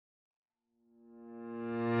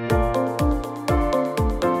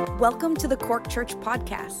Welcome to the Cork Church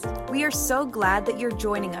Podcast. We are so glad that you're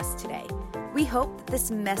joining us today. We hope that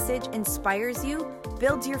this message inspires you,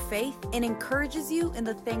 builds your faith, and encourages you in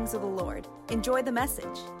the things of the Lord. Enjoy the message.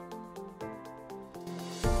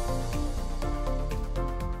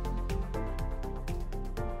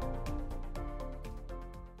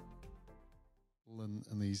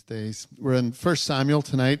 In these days, we're in 1 Samuel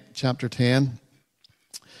tonight, chapter 10.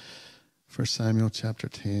 1 Samuel chapter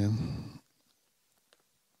 10.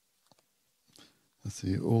 That's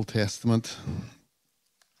the Old Testament.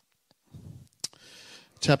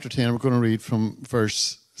 Chapter 10, we're going to read from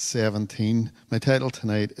verse 17. My title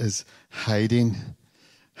tonight is Hiding.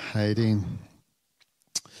 Hiding.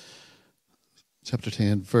 Chapter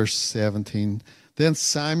 10, verse 17. Then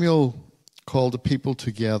Samuel called the people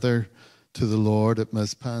together to the Lord at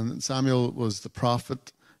Mizpah. Samuel was the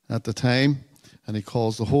prophet at the time, and he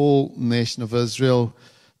calls the whole nation of Israel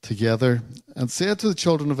together and said to the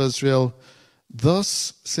children of Israel,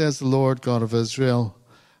 "Thus says the Lord God of Israel,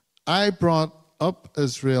 I brought up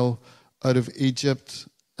Israel out of Egypt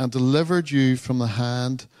and delivered you from the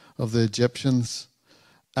hand of the Egyptians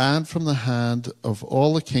and from the hand of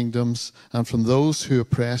all the kingdoms and from those who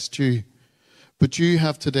oppressed you. But you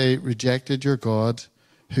have today rejected your God,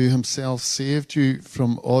 who himself saved you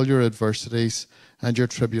from all your adversities and your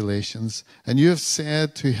tribulations. And you have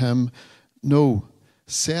said to him, no,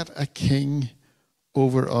 set a king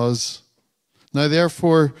over us. Now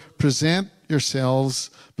therefore present yourselves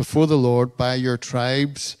before the Lord by your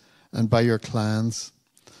tribes and by your clans."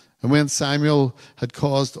 And when Samuel had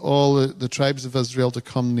caused all the tribes of Israel to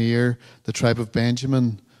come near, the tribe of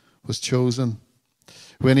Benjamin was chosen.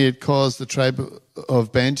 When he had caused the tribe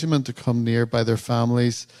of Benjamin to come near by their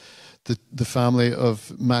families, the family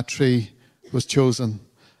of Matri was chosen.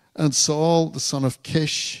 And Saul, the son of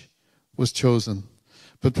Kish, was chosen.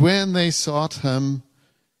 But when they sought him,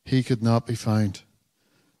 he could not be found.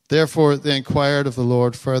 Therefore they inquired of the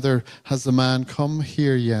Lord further, "Has the man come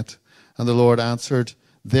here yet?" And the Lord answered,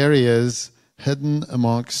 "There he is, hidden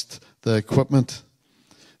amongst the equipment."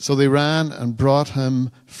 So they ran and brought him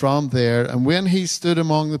from there. And when he stood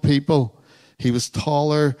among the people, he was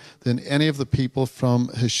taller than any of the people from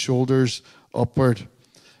his shoulders upward.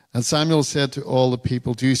 And Samuel said to all the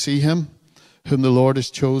people, "Do you see him, whom the Lord has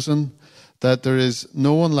chosen, that there is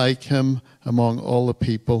no one like him among all the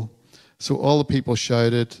people?" So all the people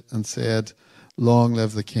shouted and said, "Long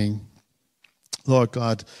live the King." Lord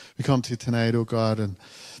God, we come to you tonight, O God, and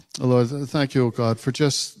Lord, thank you, O God, for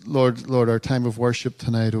just, Lord, our time of worship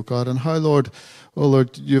tonight, O God, and how, Lord,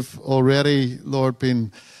 you've already, Lord,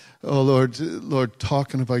 been, Lord,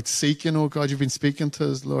 talking about seeking, O God. You've been speaking to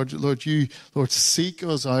us, Lord, you, seek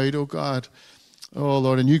us out, O God. Oh,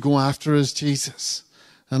 Lord, and you go after us, Jesus.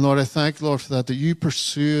 And Lord, I thank, Lord, for that you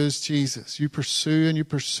pursue us, Jesus. You pursue and you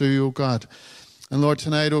pursue, O God. And Lord,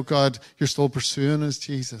 tonight, oh God, you're still pursuing us,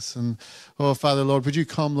 Jesus. And, oh Father, Lord, would you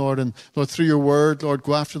come, Lord, and Lord, through your word, Lord,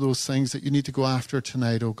 go after those things that you need to go after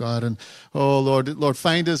tonight, oh God. And, oh Lord,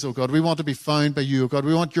 find us, oh God. We want to be found by you, oh God.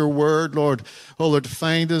 We want your word, Lord, oh Lord, to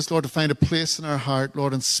find us, Lord, to find a place in our heart,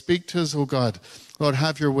 Lord, and speak to us, oh God. Lord,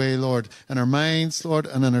 have your way, Lord, in our minds, Lord,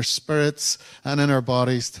 and in our spirits and in our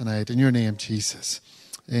bodies tonight. In your name, Jesus.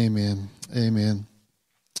 Amen. Amen.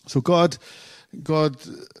 So God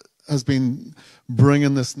has been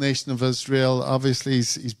bringing this nation of Israel. Obviously,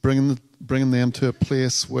 he's bringing them to a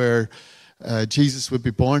place where Jesus would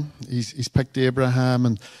be born. He's picked Abraham,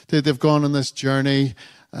 and they've gone on this journey,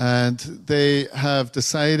 and they have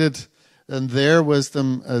decided in their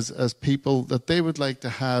wisdom as people that they would like to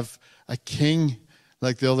have a king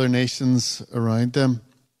like the other nations around them.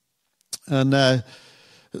 And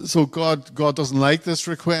so God doesn't like this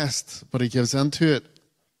request, but he gives in to it.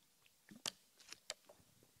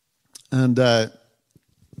 And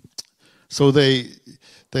so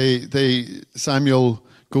Samuel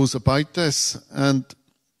goes about this, and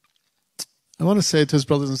I want to say to his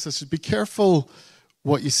brothers and sisters, be careful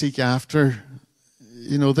what you seek after.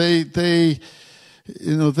 They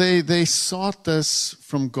sought this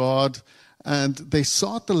from God, and they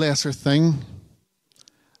sought the lesser thing,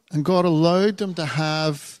 and God allowed them to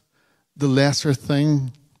have the lesser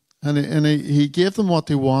thing, and he gave them what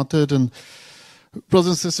they wanted. And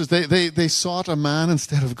brothers and sisters, they sought a man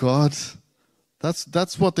instead of God.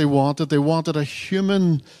 That's what they wanted. They wanted a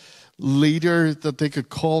human leader that they could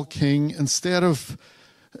call king instead of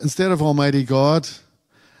Almighty God.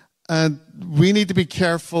 And we need to be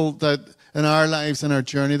careful that in our lives, in our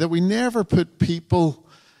journey, that we never put people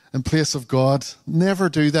in place of God. Never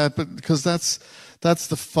do that, but because that's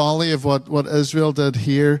the folly of what Israel did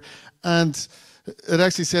here. And it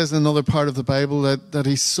actually says in another part of the Bible that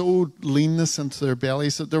he sowed leanness into their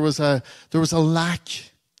bellies. That there was a lack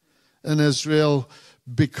in Israel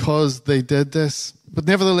because they did this. But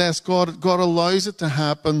nevertheless, God allows it to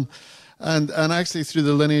happen. And actually through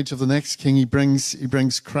the lineage of the next king, he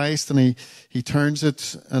brings Christ, and he turns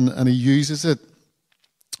it and he uses it.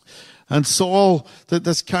 And Saul,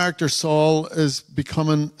 this character Saul, is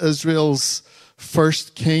becoming Israel's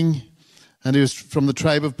first king. And he was from the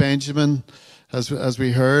tribe of Benjamin, as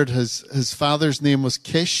we heard. His father's name was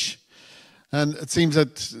Kish. And it seems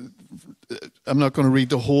that, I'm not going to read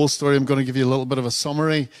the whole story. I'm going to give you a little bit of a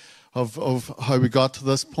summary of how we got to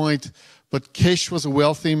this point. But Kish was a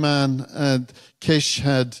wealthy man, and Kish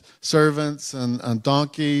had servants and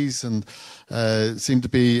donkeys, and seemed to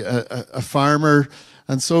be a farmer.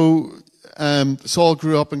 And so Saul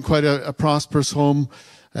grew up in quite a prosperous home.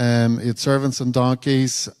 He had servants and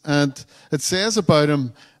donkeys. And it says about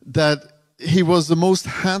him that he was the most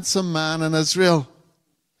handsome man in Israel.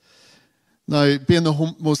 Now, being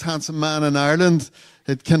the most handsome man in Ireland,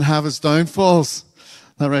 it can have its downfalls.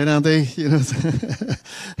 Is that right, Andy? You know,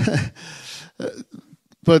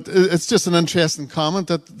 but it's just an interesting comment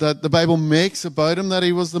that the Bible makes about him, that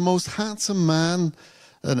he was the most handsome man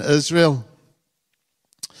in Israel.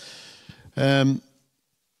 So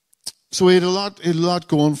he had a lot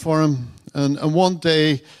going for him. And one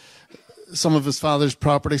day, some of his father's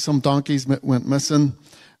property, some donkeys went missing.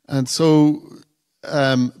 And so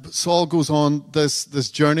Saul goes on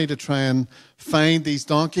this journey to try and find these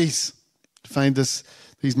donkeys, to find these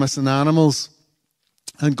missing animals.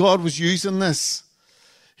 And God was using this.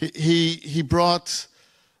 He brought,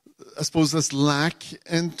 I suppose, this lack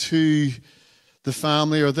into the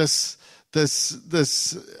family, or this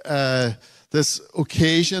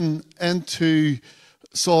occasion into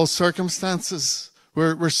Saul's circumstances,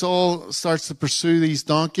 where Saul starts to pursue these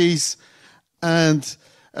donkeys, and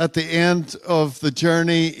at the end of the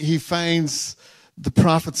journey, he finds the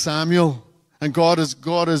prophet Samuel, and God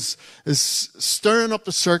is stirring up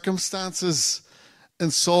the circumstances in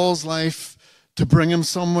Saul's life to bring him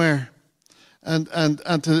somewhere, and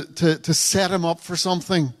to set him up for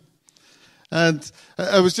something. And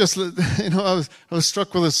I was just, I was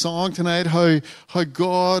struck with a song tonight, how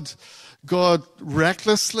God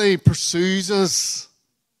recklessly pursues us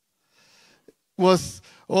with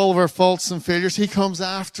all of our faults and failures. He comes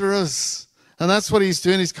after us. And that's what he's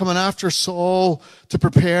doing. He's coming after Saul to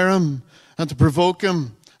prepare him and to provoke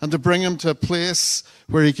him and to bring him to a place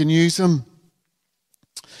where he can use him.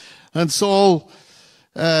 And Saul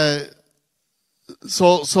is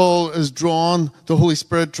drawn, the Holy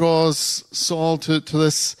Spirit draws Saul to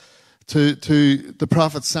the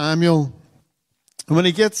prophet Samuel. And when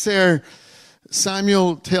he gets there,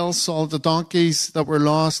 Samuel tells Saul the donkeys that were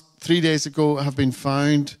lost 3 days ago have been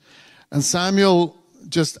found. And Samuel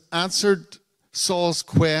just answered Saul's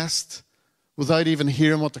quest without even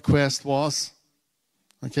hearing what the quest was.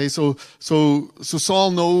 Okay, so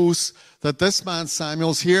Saul knows that this man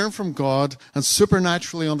Samuel's hearing from God and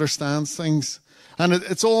supernaturally understands things. And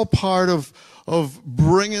it's all part of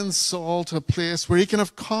bringing Saul to a place where he can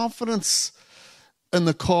have confidence in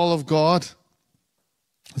the call of God.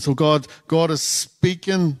 So God is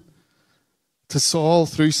speaking to Saul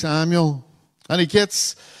through Samuel, and he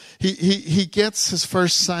gets his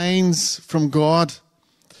first signs from God.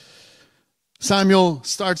 Samuel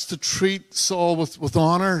starts to treat Saul with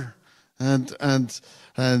honor and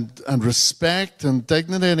respect and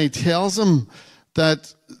dignity, and he tells him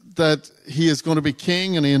that he is going to be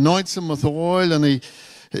king, and he anoints him with oil, and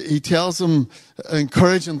he tells him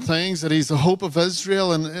encouraging things, that he's the hope of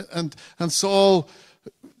Israel, and Saul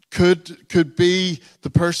could be the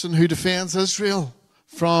person who defends Israel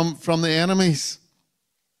from the enemies.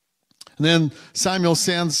 And then Samuel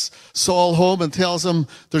sends Saul home and tells him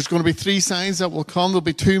there's going to be 3 signs that will come. There'll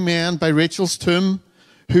be 2 men by Rachel's tomb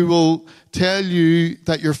who will tell you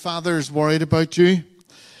that your father is worried about you.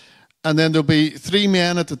 And then there'll be 3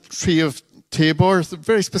 men at the tree of Tabor,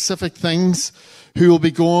 very specific things, who will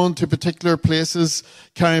be going to particular places,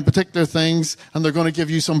 carrying particular things, and they're going to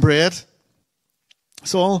give you some bread.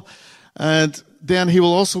 Saul, and then he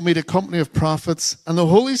will also meet a company of prophets, and the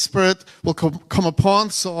Holy Spirit will come upon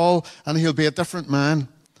Saul, and he'll be a different man.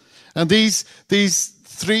 And these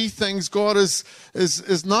 3 things, God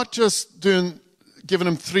is not just giving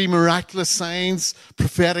him 3 miraculous signs,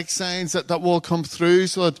 prophetic signs that will come through,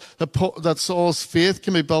 so that Saul's faith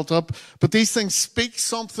can be built up. But these things speak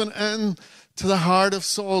something in to the heart of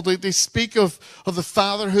Saul. They speak of the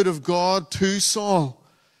fatherhood of God to Saul.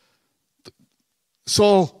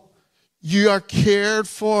 Saul, you are cared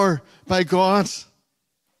for by God.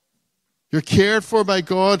 You're cared for by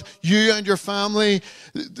God. You and your family,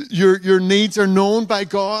 your needs are known by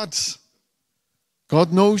God.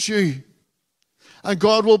 God knows you. And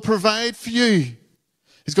God will provide for you.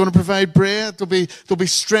 He's going to provide bread. There'll be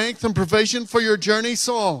strength and provision for your journey,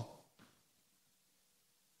 Saul.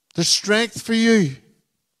 There's strength for you.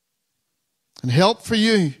 And help for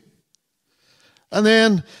you. And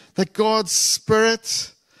then that God's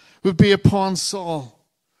Spirit would be upon Saul.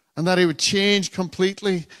 And that he would change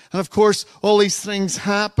completely. And of course, all these things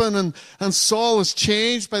happen. And Saul is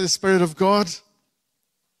changed by the Spirit of God.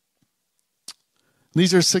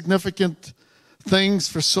 These are significant things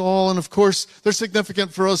for Saul. And of course, they're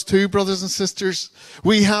significant for us too, brothers and sisters.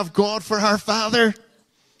 We have God for our Father.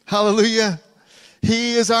 Hallelujah.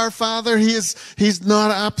 He is our Father. He's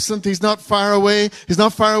not absent. He's not far away. He's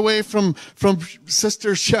not far away from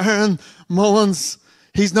Sister Sharon Mullins.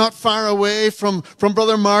 He's not far away from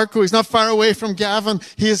Brother Marco. He's not far away from Gavin.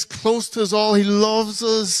 He is close to us all. He loves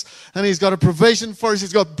us. And he's got a provision for us.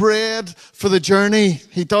 He's got bread for the journey.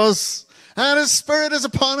 He does. And his Spirit is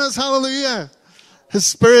upon us. Hallelujah. His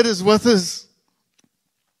Spirit is with us.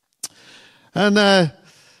 And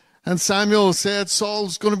Samuel said,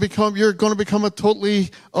 you're going to become a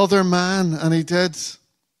totally other man. And he did.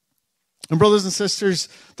 And brothers and sisters,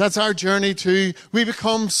 that's our journey too. We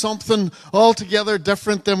become something altogether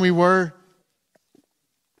different than we were.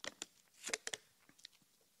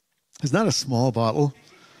 Is that a small bottle?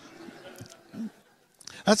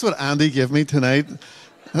 That's what Andy gave me tonight.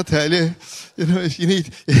 I tell you, if you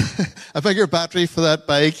need a bigger battery for that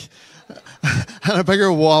bike and a bigger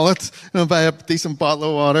wallet, buy a decent bottle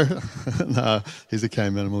of water. No, he's a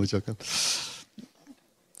kind man, I'm only joking.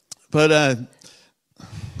 But yeah,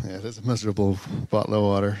 it is a miserable bottle of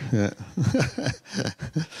water. Yeah.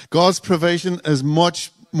 God's provision is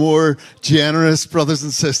much more generous, brothers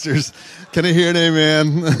and sisters. Can I hear an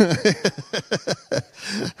amen?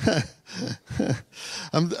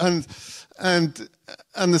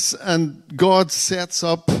 And God sets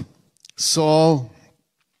up Saul,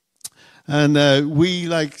 and we,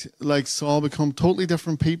 like Saul, become totally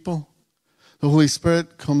different people. The Holy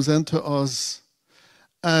Spirit comes into us,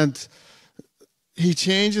 and He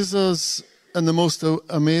changes us in the most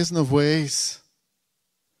amazing of ways.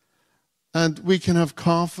 And we can have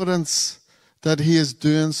confidence that He is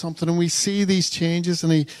doing something. And we see these changes,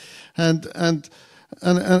 and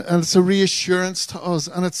it's a reassurance to us,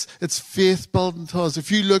 and it's faith building to us.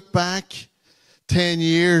 If you look back 10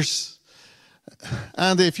 years,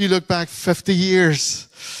 and if you look back 50 years,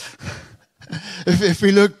 if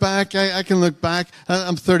we look back, I can look back.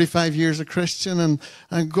 I'm 35 years a Christian,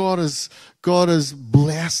 and God has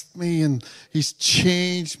blessed me, and He's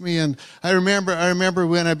changed me. And I remember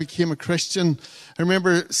when I became a Christian, I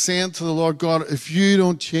remember saying to the Lord, God, if you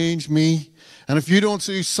don't change me, and if you don't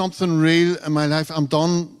do something real in my life, I'm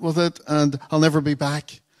done with it, and I'll never be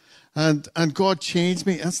back. And God changed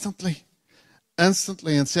me instantly, and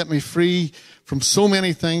set me free from so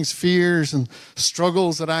many things, fears and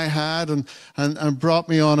struggles that I had, and brought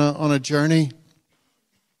me on a journey.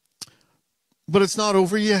 But it's not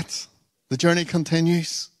over yet. The journey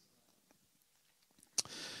continues.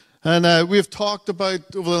 And we've talked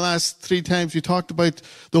about, over the last 3 times, we talked about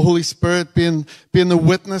the Holy Spirit being the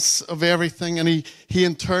witness of everything, and He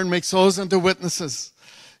in turn makes us into witnesses.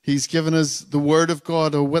 He's given us the Word of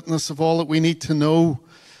God, a witness of all that we need to know.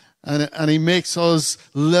 And He makes us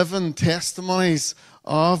living testimonies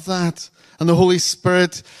of that. And the Holy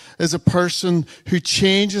Spirit is a person who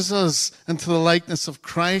changes us into the likeness of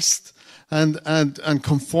Christ and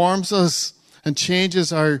conforms us and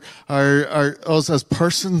changes us as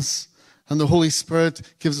persons. And the Holy Spirit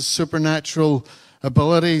gives us supernatural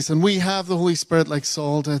abilities. And we have the Holy Spirit like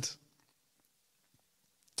Saul did.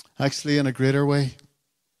 Actually, in a greater way.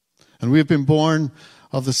 And we've been born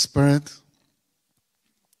of the Spirit.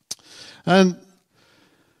 And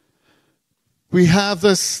we have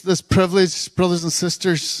this privilege, brothers and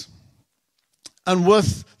sisters. And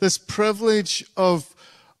with this privilege of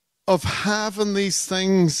having these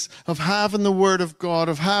things, of having the Word of God,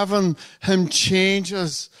 of having Him change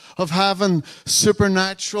us, of having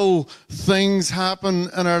supernatural things happen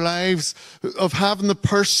in our lives, of having the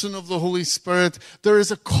person of the Holy Spirit, there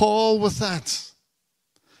is a call with that.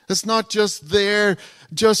 It's not just there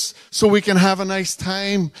just so we can have a nice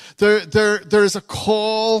time. There is a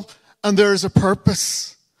call and there is a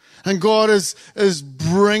purpose. And God is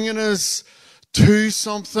bringing us to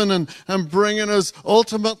something and bringing us,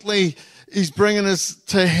 ultimately, He's bringing us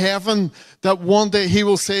to heaven, that one day He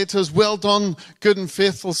will say to us, well done, good and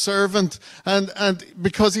faithful servant. And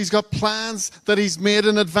because He's got plans that He's made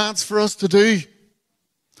in advance for us to do.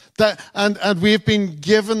 And we've been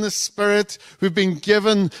given the Spirit. We've been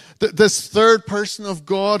given this third person of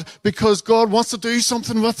God because God wants to do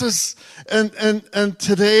something with us. And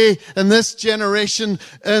today, in this generation,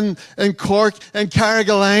 in Cork and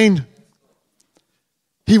Carrigaline,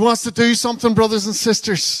 He wants to do something, brothers and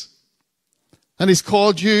sisters. And He's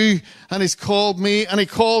called you, and He's called me, and He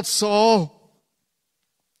called Saul.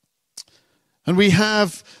 And we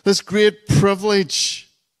have this great privilege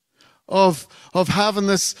of having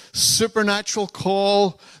this supernatural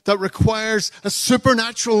call that requires a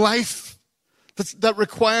supernatural life. It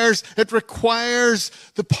requires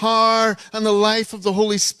the power and the life of the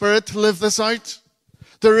Holy Spirit to live this out.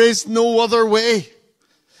 There is no other way.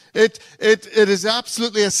 It is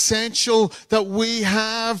absolutely essential that we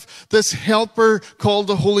have this helper called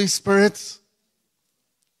the Holy Spirit.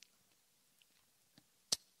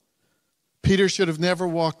 Peter should have never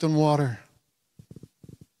walked on water.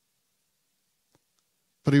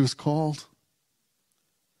 But he was called.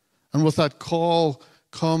 And with that call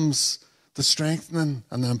comes the strengthening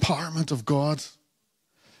and the empowerment of God.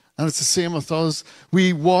 And it's the same with us.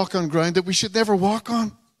 We walk on ground that we should never walk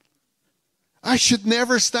on. I should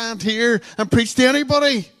never stand here and preach to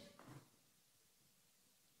anybody.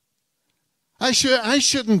 I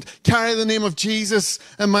shouldn't carry the name of Jesus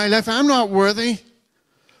in my life. I'm not worthy.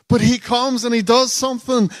 But He comes and He does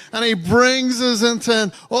something, and He brings us into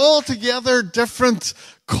an altogether different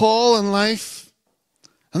call in life.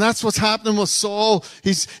 And that's what's happening with Saul.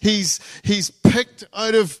 He's picked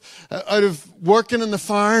out of working in the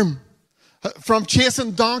farm, from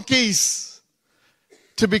chasing donkeys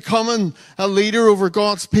to becoming a leader over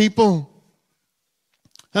God's people.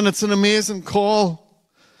 And it's an amazing call.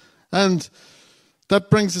 And that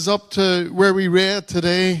brings us up to where we read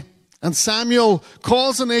today. And Samuel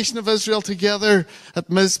calls the nation of Israel together at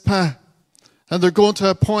Mizpah. And they're going to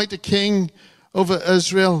appoint a king over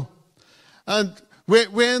Israel. And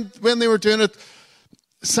when they were doing it,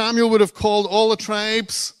 Samuel would have called all the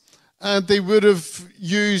tribes. And they would have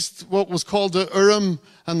used what was called the Urim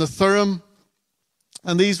and the Thummim.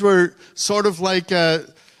 And these were sort of like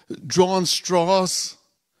drawn straws.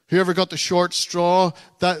 Whoever got the short straw,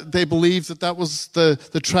 that they believed that was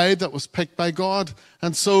the tribe that was picked by God.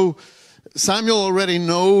 And so Samuel already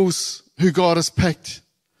knows who God has picked.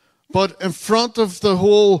 But in front of the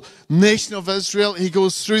whole nation of Israel, he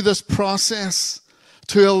goes through this process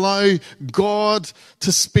to allow God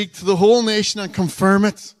to speak to the whole nation and confirm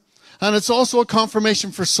it. And it's also a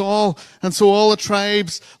confirmation for Saul. And so all the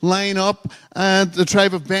tribes line up, and the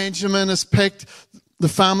tribe of Benjamin is picked. The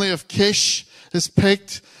family of Kish is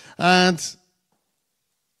picked. And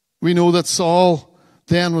we know that Saul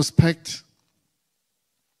then was picked.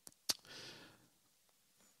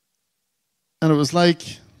 And it's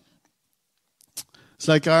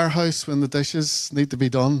like our house when the dishes need to be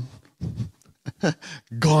done.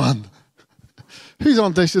 Gone. Who's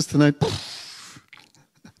on dishes tonight?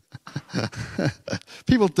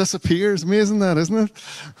 People disappear. It's amazing that, isn't it?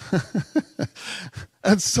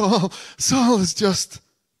 And Saul is just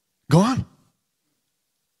gone.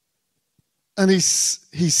 And he's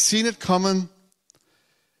seen it coming.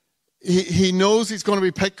 He knows he's going to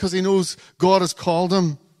be picked because he knows God has called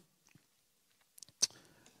him.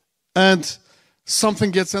 And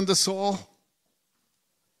something gets into Saul.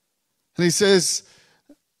 And he says,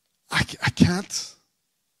 I can't.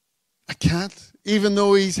 Even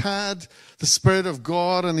though he's had the Spirit of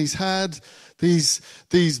God and he's had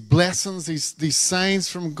these blessings, these signs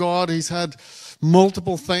from God, he's had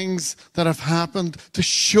multiple things that have happened to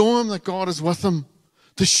show him that God is with him,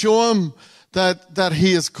 to show him that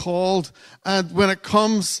he is called. And when it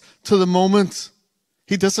comes to the moment,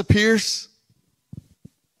 he disappears.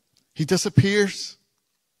 He disappears.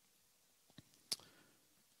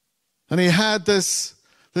 And he had this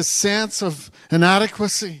sense of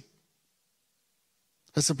inadequacy.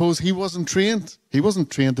 I suppose he wasn't trained. He wasn't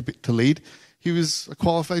trained to lead. He was a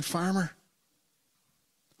qualified farmer.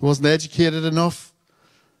 He wasn't educated enough.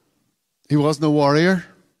 He wasn't a warrior.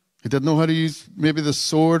 He didn't know how to use maybe the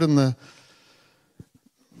sword and the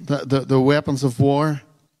weapons of war.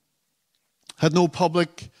 Had no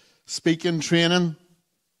public speaking training.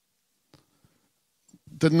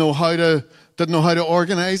 Didn't know how to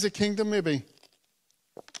organize a kingdom, maybe.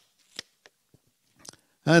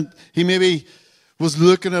 And he maybe was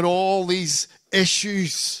looking at all these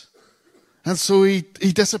issues. And so he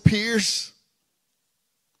disappears.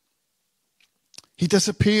 He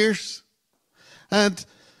disappears. And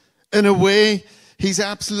in a way, he's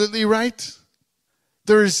absolutely right.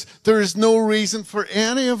 There is no reason for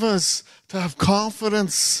any of us to have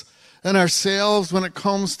confidence in ourselves when it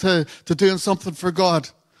comes to doing something for God.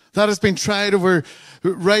 That has been tried over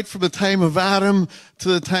right from the time of Adam to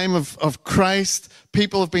the time of Christ.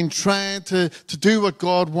 People have been trying to do what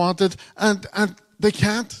God wanted, and they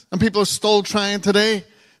can't. And people are still trying today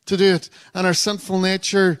to do it. And our sinful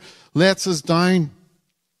nature lets us down.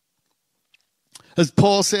 As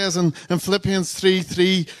Paul says in Philippians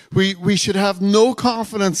 3:3, we should have no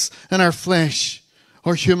confidence in our flesh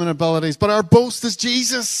or human abilities, but our boast is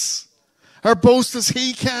Jesus. Our boast is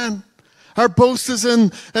He can. Our boast is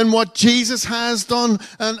in what Jesus has done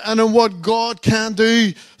and in what God can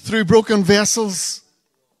do through broken vessels.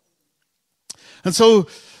 And so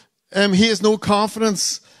he has no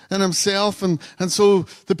confidence in himself. And so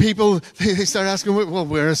the people, they start asking, well,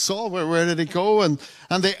 where is Saul? Where did he go? And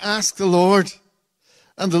they asked the Lord.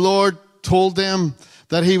 And the Lord told them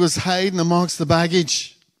that he was hiding amongst the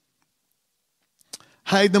baggage.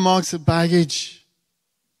 Hiding amongst the baggage.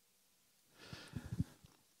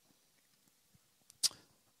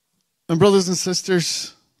 And brothers and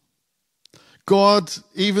sisters, God,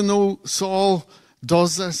 even though Saul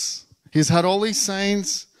does this, he's had all these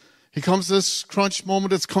signs. He comes to this crunch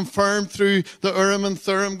moment. It's confirmed through the Urim and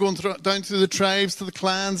Thummim, going down through the tribes, to the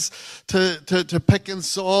clans, to picking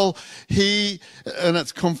Saul. And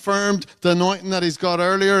it's confirmed the anointing that he's got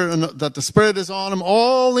earlier, and that the Spirit is on him.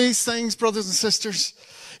 All these things, brothers and sisters.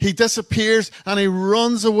 He disappears and he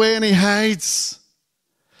runs away and he hides.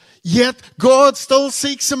 Yet God still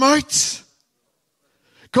seeks him out.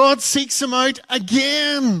 God seeks him out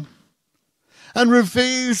again and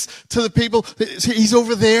reveals to the people, he's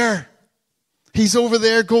over there. He's over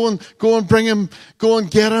there. Go and bring him. Go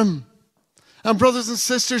and get him. And brothers and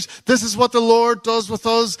sisters, this is what the Lord does with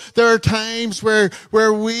us. There are times where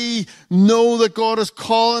we know that God is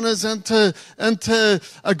calling us into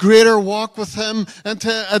a greater walk with Him,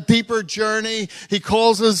 into a deeper journey. He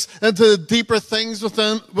calls us into deeper things with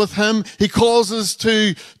Him. He calls us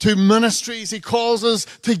to ministries. He calls us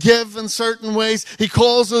to give in certain ways. He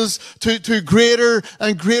calls us to greater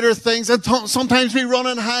and greater things. And sometimes we run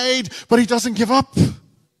and hide, but He doesn't give up.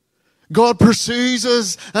 God pursues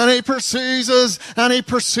us, and He pursues us, and He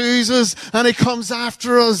pursues us, and He comes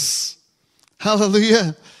after us.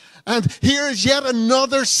 Hallelujah. And here is yet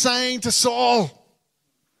another sign to Saul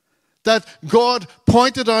that God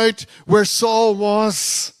pointed out where Saul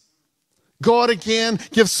was. God again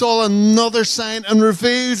gives Saul another sign and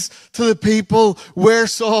reveals to the people where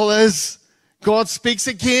Saul is. God speaks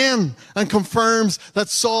again and confirms that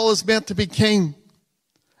Saul is meant to be king.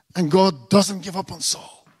 And God doesn't give up on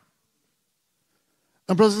Saul.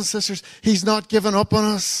 And brothers and sisters, He's not given up on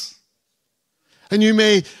us. And you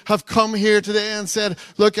may have come here today and said,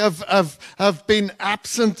 look, I've been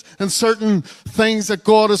absent in certain things that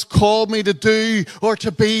God has called me to do or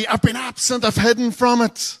to be. I've been absent. I've hidden from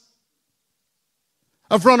it.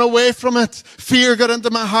 I've run away from it. Fear got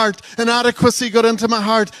into my heart. Inadequacy got into my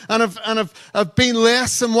heart. And I've been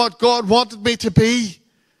less than what God wanted me to be.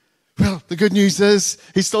 Well, the good news is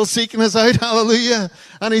He's still seeking us out. Hallelujah.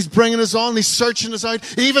 And He's bringing us on. He's searching us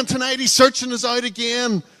out. Even tonight, He's searching us out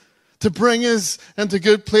again to bring us into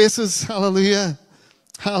good places. Hallelujah.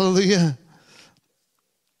 Hallelujah.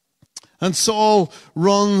 And Saul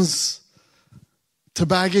runs to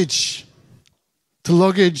baggage, to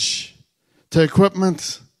luggage, to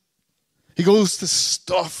equipment. He goes to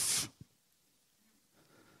stuff.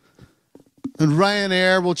 And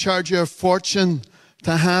Ryanair will charge you a fortune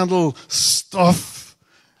to handle stuff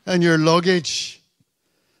in your luggage,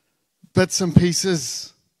 bits and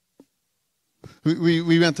pieces.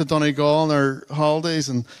 We went to Donegal on our holidays,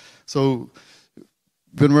 and so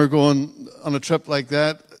when we're going on a trip like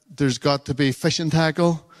that, there's got to be fishing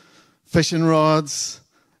tackle, fishing rods,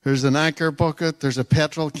 there's an anchor bucket, there's a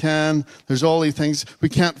petrol can, there's all these things. We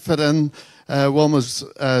can't fit in Wilma's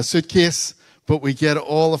suitcase, but we get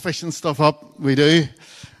all the fishing stuff up, we do.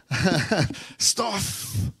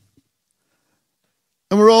 Stuff.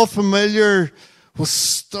 And we're all familiar with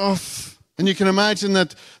stuff. And you can imagine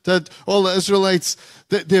that all the Israelites,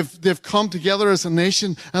 they've come together as a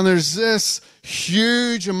nation, and there's this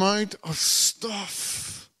huge amount of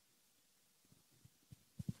stuff.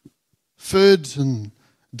 Food and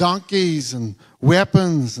donkeys and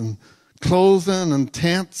weapons and clothing and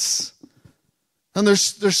tents. And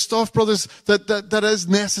there's stuff, brothers, that is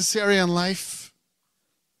necessary in life.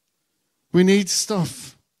 We need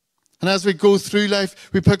stuff. And as we go through life,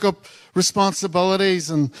 we pick up responsibilities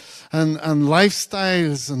and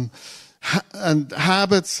lifestyles and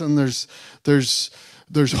habits, and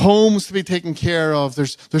there's homes to be taken care of.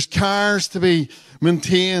 There's cars to be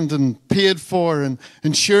maintained and paid for, and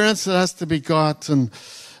insurance that has to be got, and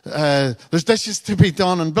there's dishes to be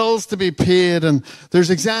done and bills to be paid and there's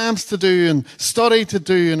exams to do and study to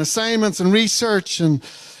do and assignments and research and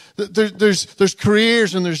there's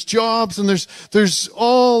careers and there's jobs and there's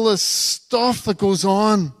all this stuff that goes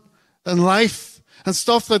on in life and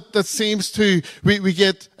stuff that seems to, we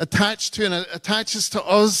get attached to and it attaches to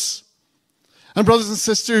us. And brothers and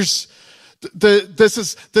sisters, this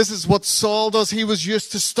is what Saul does. He was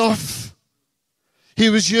used to stuff. He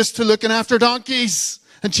was used to looking after donkeys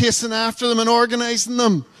and chasing after them and organizing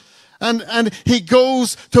them. And he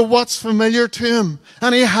goes to what's familiar to him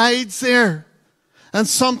and he hides there. And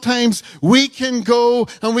sometimes we can go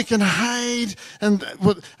and we can hide and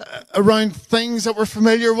around things that we're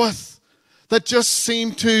familiar with that just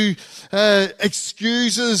seem to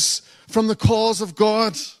excuse us from the cause of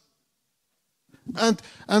God. And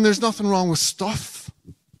there's nothing wrong with stuff.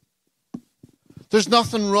 There's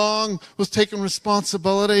nothing wrong with taking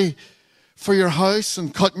responsibility for your house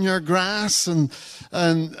and cutting your grass and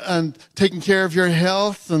taking care of your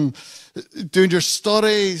health and doing your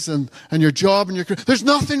studies and your job and your career. There's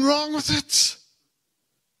nothing wrong with it.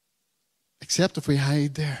 Except if we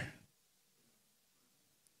hide there.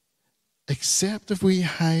 Except if we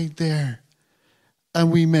hide there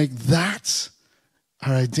and we make that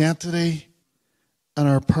our identity and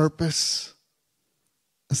our purpose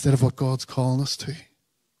instead of what God's calling us to.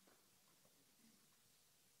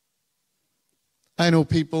 I know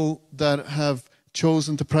people that have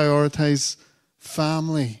chosen to prioritize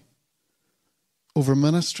family over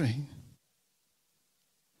ministry.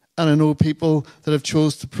 And I know people that have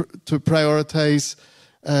chosen to prioritize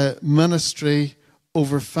ministry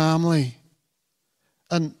over family.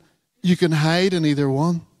 And you can hide in either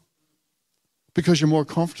one because you're more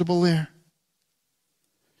comfortable there.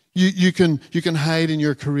 You can hide in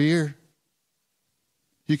your career.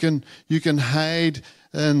 You can hide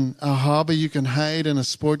in a hobby. You can hide in a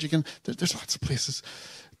sport. There's lots of places.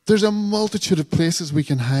 There's a multitude of places we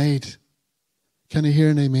can hide. Can you hear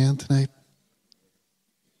an amen tonight?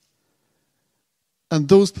 And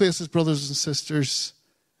those places, brothers and sisters,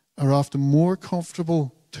 are often more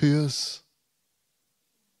comfortable to us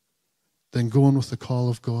than going with the call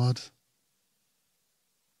of God.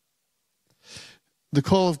 The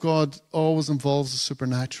call of God always involves the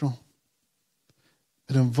supernatural.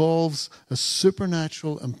 It involves a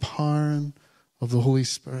supernatural empowering of the Holy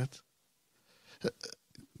Spirit.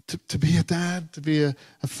 To be a dad, to be a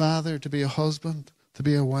father, to be a husband, to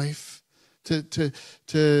be a wife, to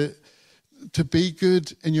be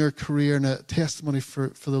good in your career and a testimony for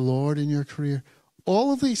the Lord in your career.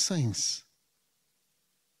 All of these things,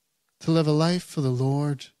 to live a life for the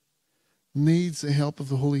Lord, needs the help of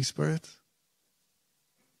the Holy Spirit.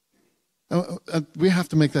 We have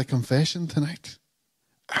to make that confession tonight.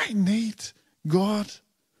 I need God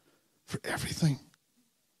for everything.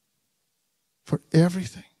 For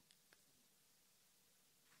everything.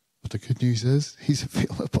 But the good news is, He's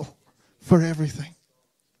available for everything.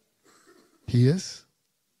 He is.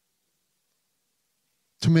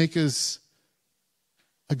 To make us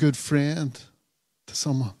a good friend to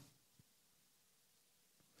someone.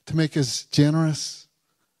 To make us generous.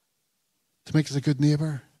 To make us a good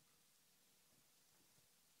neighbor.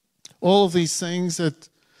 All of these things that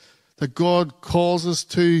God calls us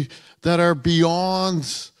to that are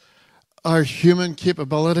beyond our human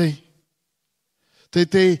capability.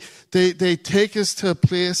 They take us to a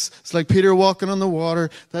place, it's like Peter walking on the water,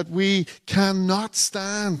 that we cannot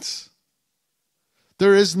stand.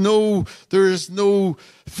 There is no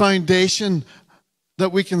foundation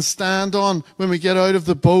that we can stand on when we get out of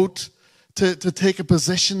the boat to take a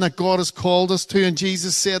position that God has called us to. And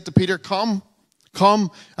Jesus said to Peter, come,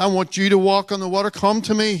 I want you to walk on the water. Come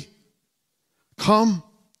to me. Come.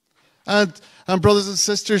 And brothers and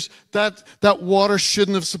sisters, that water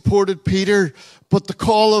shouldn't have supported Peter, but the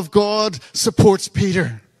call of God supports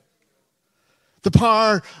Peter. The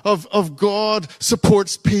power of God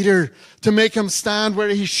supports Peter to make him stand where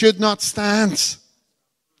he should not stand.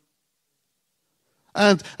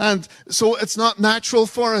 And so it's not natural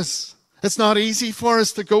for us. It's not easy for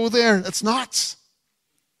us to go there. It's not.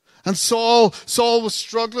 And Saul was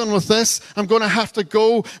struggling with this. I'm going to have to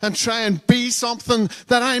go and try and be something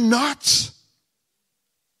that I'm not.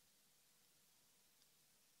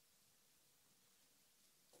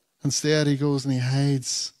 Instead, he goes and he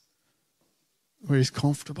hides where he's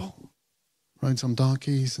comfortable, around some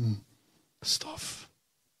donkeys and stuff.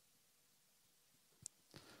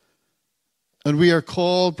 And we are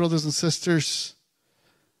called, brothers and sisters,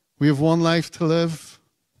 we have one life to live.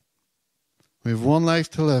 We have one life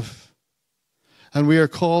to live. And we are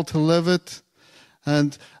called to live it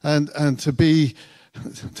and to be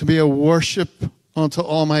a worship unto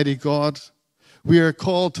Almighty God. We are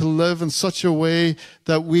called to live in such a way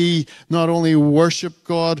that we not only worship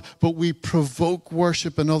God, but we provoke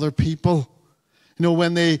worship in other people. You know,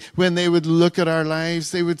 when they would look at our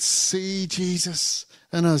lives, they would see Jesus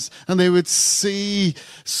in us, and they would see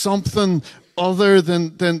something other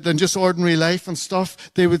than just ordinary life and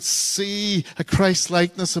stuff. They would see a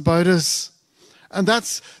Christ-likeness about us. And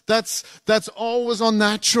that's always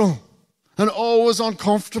unnatural and always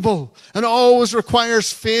uncomfortable and always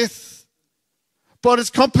requires faith. But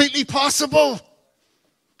it's completely possible.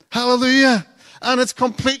 Hallelujah. And it's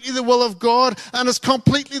completely the will of God, and it's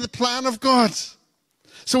completely the plan of God.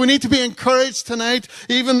 So we need to be encouraged tonight,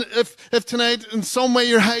 even if tonight in some way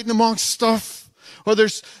you're hiding amongst stuff. Or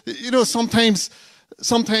there's, you know, sometimes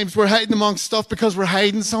we're hiding amongst stuff because we're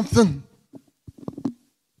hiding something.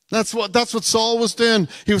 That's what Saul was doing.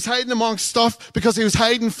 He was hiding amongst stuff because he was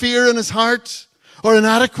hiding fear in his heart or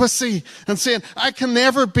inadequacy and saying, I can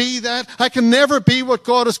never be that. I can never be what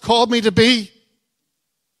God has called me to be.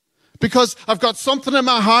 Because I've got something in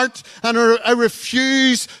my heart, and I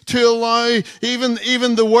refuse to allow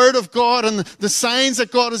even the Word of God and the signs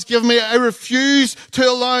that God has given me, I refuse to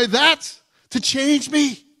allow that to change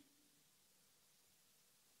me.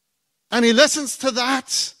 And he listens to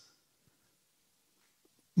that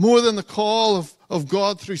more than the call of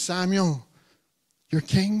God through Samuel. You're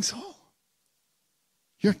king, Saul.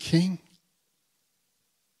 You're king.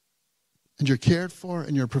 And you're cared for,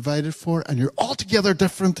 and you're provided for, and you're altogether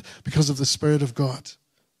different because of the Spirit of God.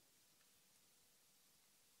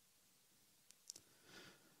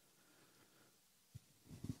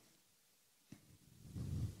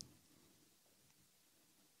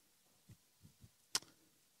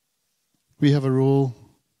 We have a role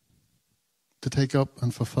to take up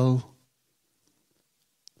and fulfill.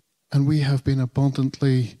 And we have been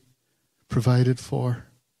abundantly provided for.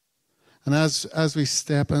 And as we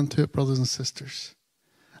step into it, brothers and sisters,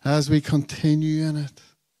 as we continue in it,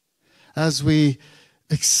 as we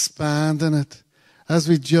expand in it, as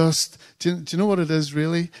we just, do you know what it is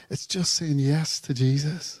really? It's just saying yes to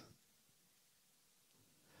Jesus.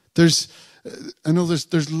 I know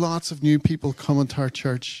there's lots of new people coming to our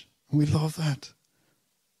church, and we love that.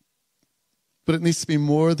 But it needs to be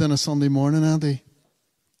more than a Sunday morning, Andy.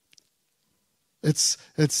 It's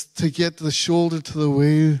to get the shoulder to the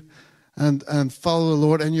wheel and follow the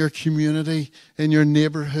Lord in your community, in your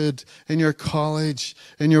neighborhood, in your college,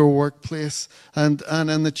 in your workplace, and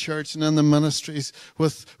in the church and in the ministries,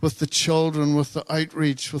 with the children, with the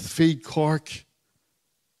outreach, with Feed Cork.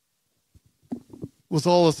 With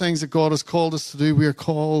all the things that God has called us to do, we are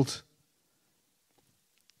called.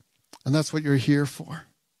 And that's what you're here for.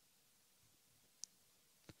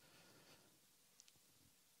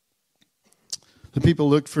 The people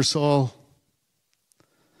looked for Saul.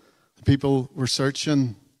 The people were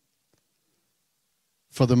searching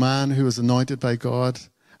for the man who was anointed by God.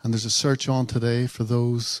 And there's a search on today for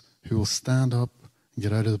those who will stand up and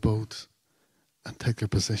get out of the boat and take their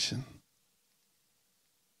position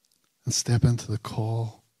and step into the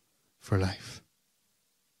call for life.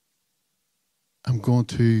 I'm going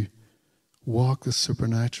to walk the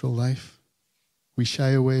supernatural life. We shy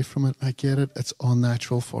away from it. I get it. It's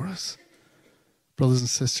unnatural for us. Brothers and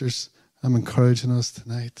sisters, I'm encouraging us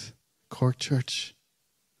tonight. Cork Church,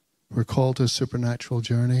 we're called to a supernatural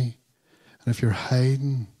journey. And if you're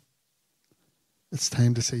hiding, it's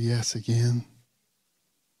time to say yes again.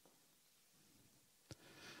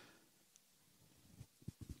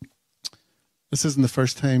 This isn't the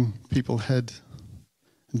first time people hid.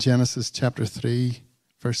 In Genesis chapter 3,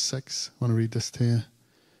 verse 6, I want to read this to you.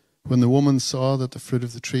 When the woman saw that the fruit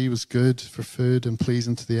of the tree was good for food and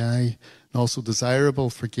pleasing to the eye, and also desirable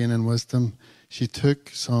for gaining wisdom, she took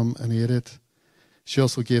some and ate it. She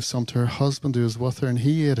also gave some to her husband who was with her, and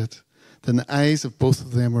he ate it. Then the eyes of both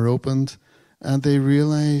of them were opened, and they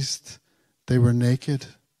realized they were naked.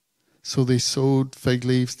 So they sewed fig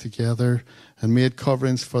leaves together and made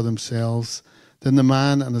coverings for themselves. Then the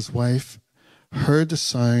man and his wife heard the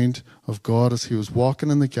sound of God as he was walking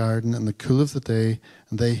in the garden in the cool of the day,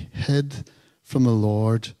 and they hid from the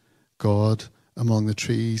Lord God among the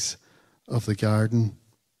trees of the garden.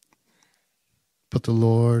 But the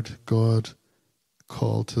Lord God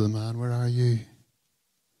called to the man, "Where are you?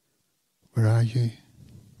 Where are you?"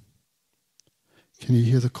 Can you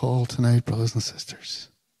hear the call tonight, brothers and sisters?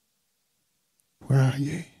 Where are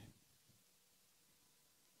you?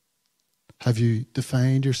 Have you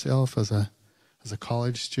defined yourself as a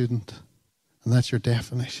college student? And that's your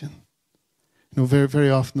definition. You know, very, very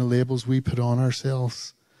often the labels we put on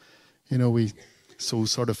ourselves, you know, we sew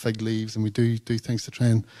sort of fig leaves and we do things to try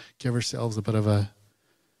and give ourselves a bit of a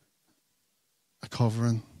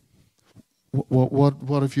covering?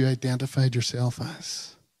 What have you identified yourself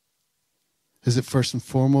as? Is it first and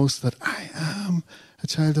foremost that I am a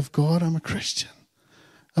child of God, I'm a Christian,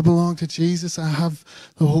 I belong to Jesus, I have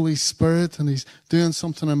the Holy Spirit and He's doing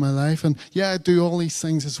something in my life, and yeah, I do all these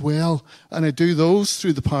things as well, and I do those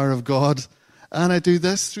through the power of God, and I do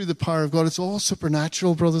this through the power of God. It's all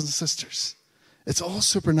supernatural, brothers and sisters. It's all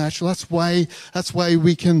supernatural. That's why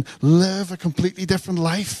we can live a completely different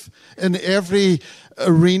life in every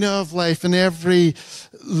arena of life, in every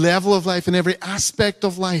level of life, in every aspect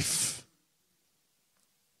of life.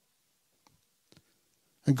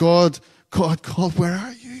 And God called, where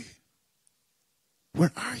are you?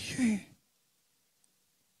 Where are you?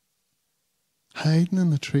 Hiding in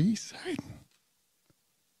the trees? Hiding.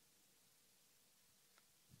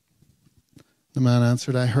 The man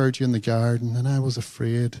answered, I heard you in the garden, and I was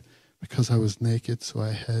afraid because I was naked, so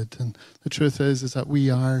I hid. And the truth is that we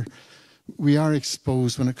are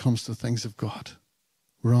exposed when it comes to things of God.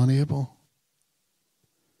 We're unable.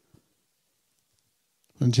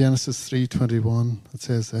 In Genesis 3:21, it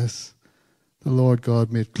says this, the Lord God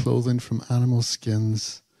made clothing from animal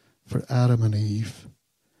skins for Adam and Eve.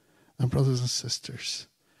 And brothers and sisters,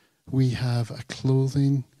 we have a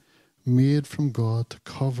clothing made from God to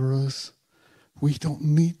cover us. We don't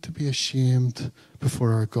need to be ashamed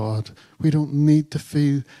before our God. We don't need to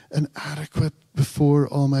feel inadequate before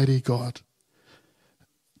Almighty God.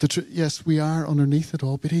 Yes, we are underneath it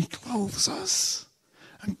all, but He clothes us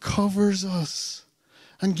and covers us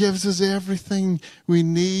and gives us everything we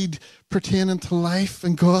need pertaining to life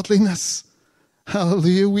and godliness.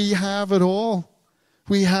 Hallelujah. We have it all.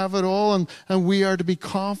 We have it all, and we are to be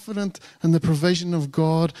confident in the provision of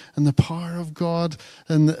God and the power of God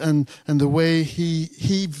and the way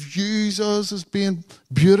He views us as being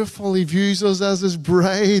beautiful. He views us as His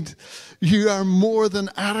bride. You are more than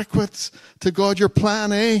adequate to God. Your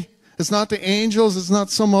plan A. It's not the angels. It's not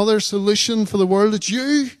some other solution for the world. It's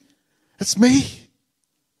you. It's me.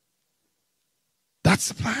 That's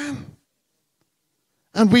the plan.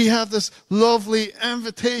 And we have this lovely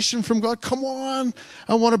invitation from God. Come on,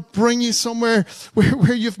 I want to bring you somewhere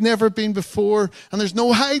where you've never been before. And there's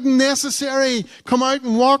no hiding necessary. Come out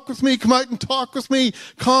and walk with me. Come out and talk with me.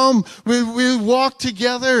 Come, we'll walk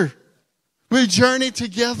together. We'll journey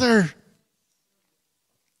together.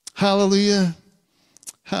 Hallelujah.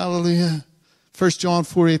 Hallelujah. 1 John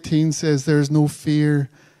 4:18 says, there is no fear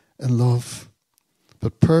in love,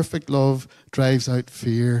 but perfect love drives out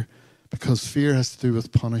fear, because fear has to do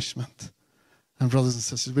with punishment. And brothers and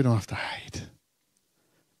sisters, we don't have to hide.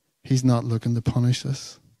 He's not looking to punish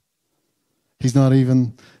us. He's not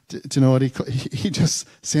even, do you know what? He just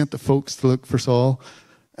sent the folks to look for Saul.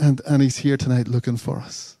 And He's here tonight looking for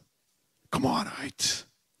us. Come on out.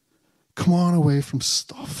 Come on away from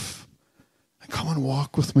stuff. And come and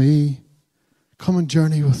walk with me. Come and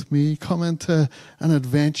journey with me. Come into an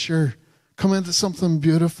adventure. Come into something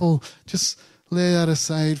beautiful. Just lay that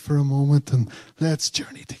aside for a moment and let's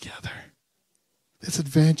journey together. Let's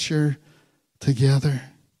adventure together.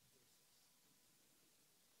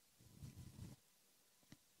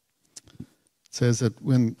 It says that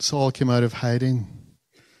when Saul came out of hiding,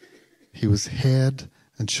 he was head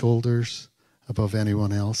and shoulders above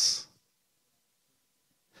anyone else.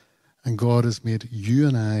 And God has made you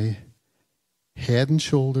and I head and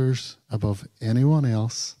shoulders above anyone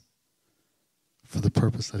else for the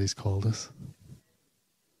purpose that He's called us.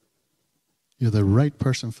 You're the right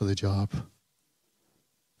person for the job,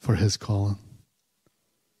 for His calling.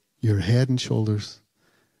 You're head and shoulders.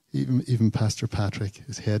 Even Pastor Patrick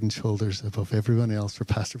is head and shoulders above everyone else for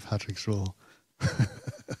Pastor Patrick's role.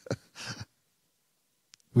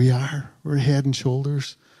 We're head and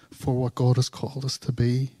shoulders for what God has called us to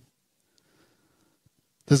be.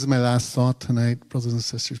 This is my last thought tonight, brothers and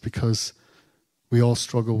sisters, because we all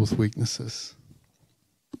struggle with weaknesses.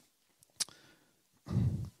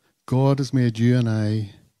 God has made you and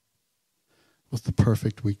I with the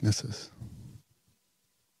perfect weaknesses.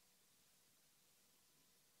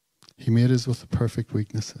 He made us with the perfect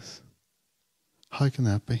weaknesses. How can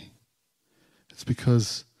that be? It's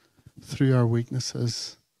because through our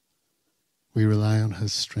weaknesses, we rely on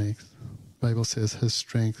His strength. The Bible says His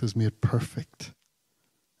strength is made perfect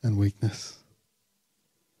in weakness.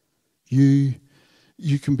 You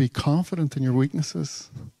can be confident in your weaknesses,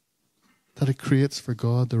 that it creates for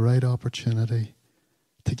God the right opportunity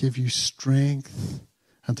to give you strength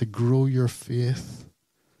and to grow your faith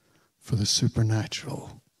for the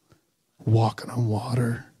supernatural, walking on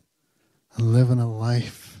water and living a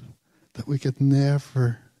life that we could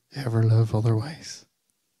never, ever live otherwise.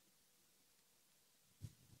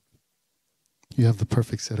 You have the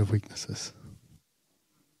perfect set of weaknesses.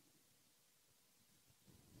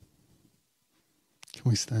 Can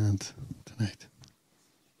we stand tonight?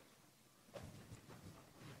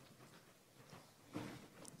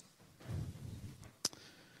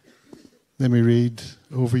 Let me read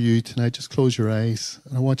over you tonight. Just close your eyes.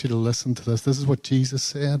 And I want you to listen to this. This is what Jesus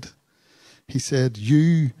said. He said,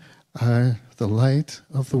 you are the light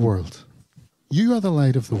of the world. You are the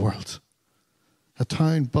light of the world. A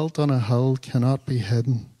town built on a hill cannot be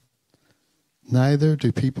hidden. Neither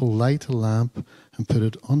do people light a lamp and put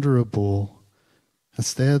it under a bowl.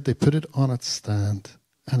 Instead, they put it on its stand,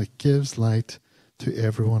 and it gives light to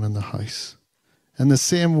everyone in the house. In the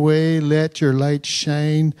same way, let your light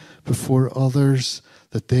shine before others,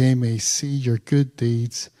 that they may see your good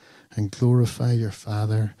deeds and glorify your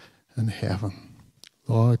Father in heaven.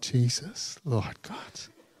 Lord Jesus, Lord God,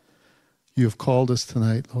 you have called us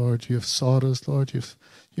tonight, Lord. You have sought us, Lord.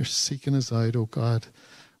 You're seeking us out, oh God,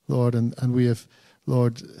 Lord. And we have,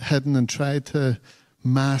 Lord, hidden and tried to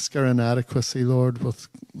mask our inadequacy, Lord, with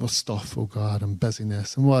stuff, oh God, and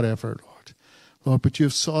busyness and whatever, Lord. Lord, but you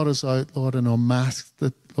have sought us out, Lord, and unmasked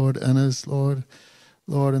it, Lord, in us, Lord.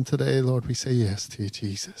 Lord, and today, Lord, we say yes to you,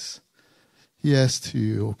 Jesus. Yes to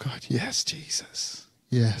you, oh God. Yes, Jesus.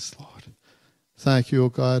 Yes, Lord. Thank you, oh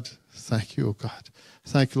God. Thank you, oh God.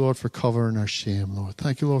 Thank you, Lord, for covering our shame, Lord.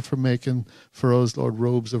 Thank you, Lord, for making for us, Lord,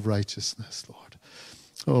 robes of righteousness, Lord.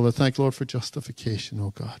 Oh, Lord, thank you, Lord, for justification,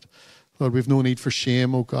 oh God. Lord, we've no need for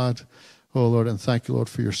shame, oh God. Oh, Lord, and thank you, Lord,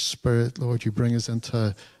 for your Spirit, Lord. You bring us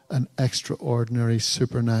into an extraordinary,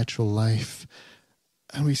 supernatural life.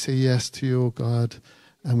 And we say yes to you, oh God.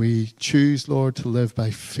 And we choose, Lord, to live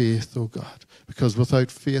by faith, oh God. Because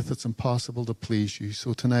without faith, it's impossible to please you.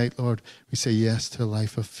 So tonight, Lord, we say yes to a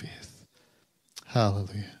life of faith.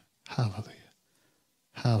 Hallelujah. Hallelujah.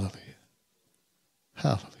 Hallelujah.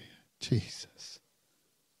 Hallelujah. Jesus.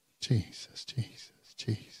 Jesus. Jesus.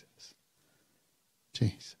 Jesus.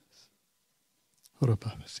 Jesus.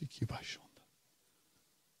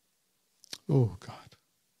 Oh God.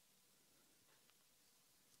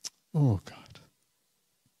 Oh God.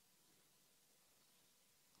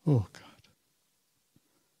 Oh God.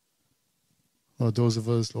 Lord, those of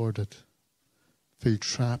us, Lord, that feel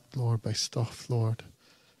trapped, Lord, by stuff, Lord.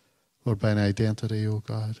 Lord, by an identity, oh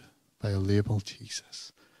God, by a label,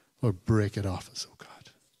 Jesus. Lord, break it off us, oh God.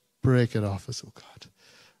 Break it off us, oh God.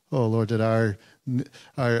 Oh Lord, that our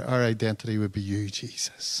identity would be you,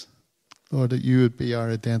 Jesus. Lord, that you would be our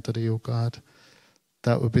identity, oh God.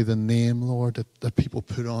 That would be the name, Lord, that people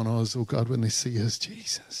put on us, oh God, when they see us,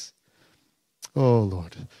 Jesus. Oh,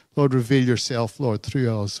 Lord. Lord, reveal yourself, Lord, through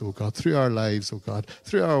us, oh God, through our lives, oh God,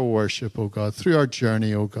 through our worship, oh God, through our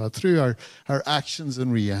journey, oh God, through our actions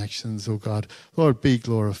and reactions, oh God. Lord, be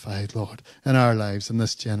glorified, Lord, in our lives, in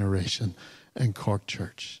this generation, in Cork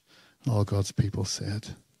Church. And all God's people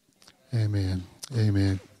said, amen.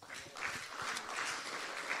 Amen.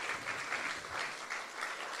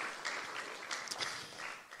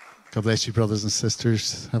 God bless you, brothers and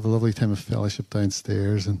sisters. Have a lovely time of fellowship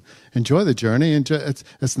downstairs and enjoy the journey.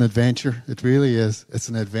 It's an adventure. It really is. It's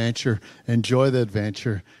an adventure. Enjoy the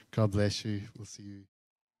adventure. God bless you. We'll see you.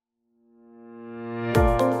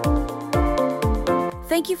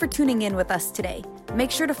 Thank you for tuning in with us today.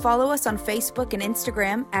 Make sure to follow us on Facebook and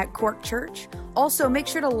Instagram at Cork Church. Also, make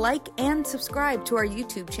sure to like and subscribe to our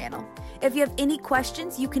YouTube channel. If you have any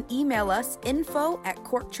questions, you can email us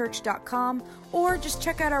info@corkchurch.com or just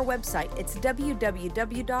check out our website. It's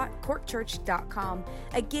www.corkchurch.com.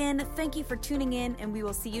 Again, thank you for tuning in, and we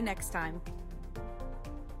will see you next time.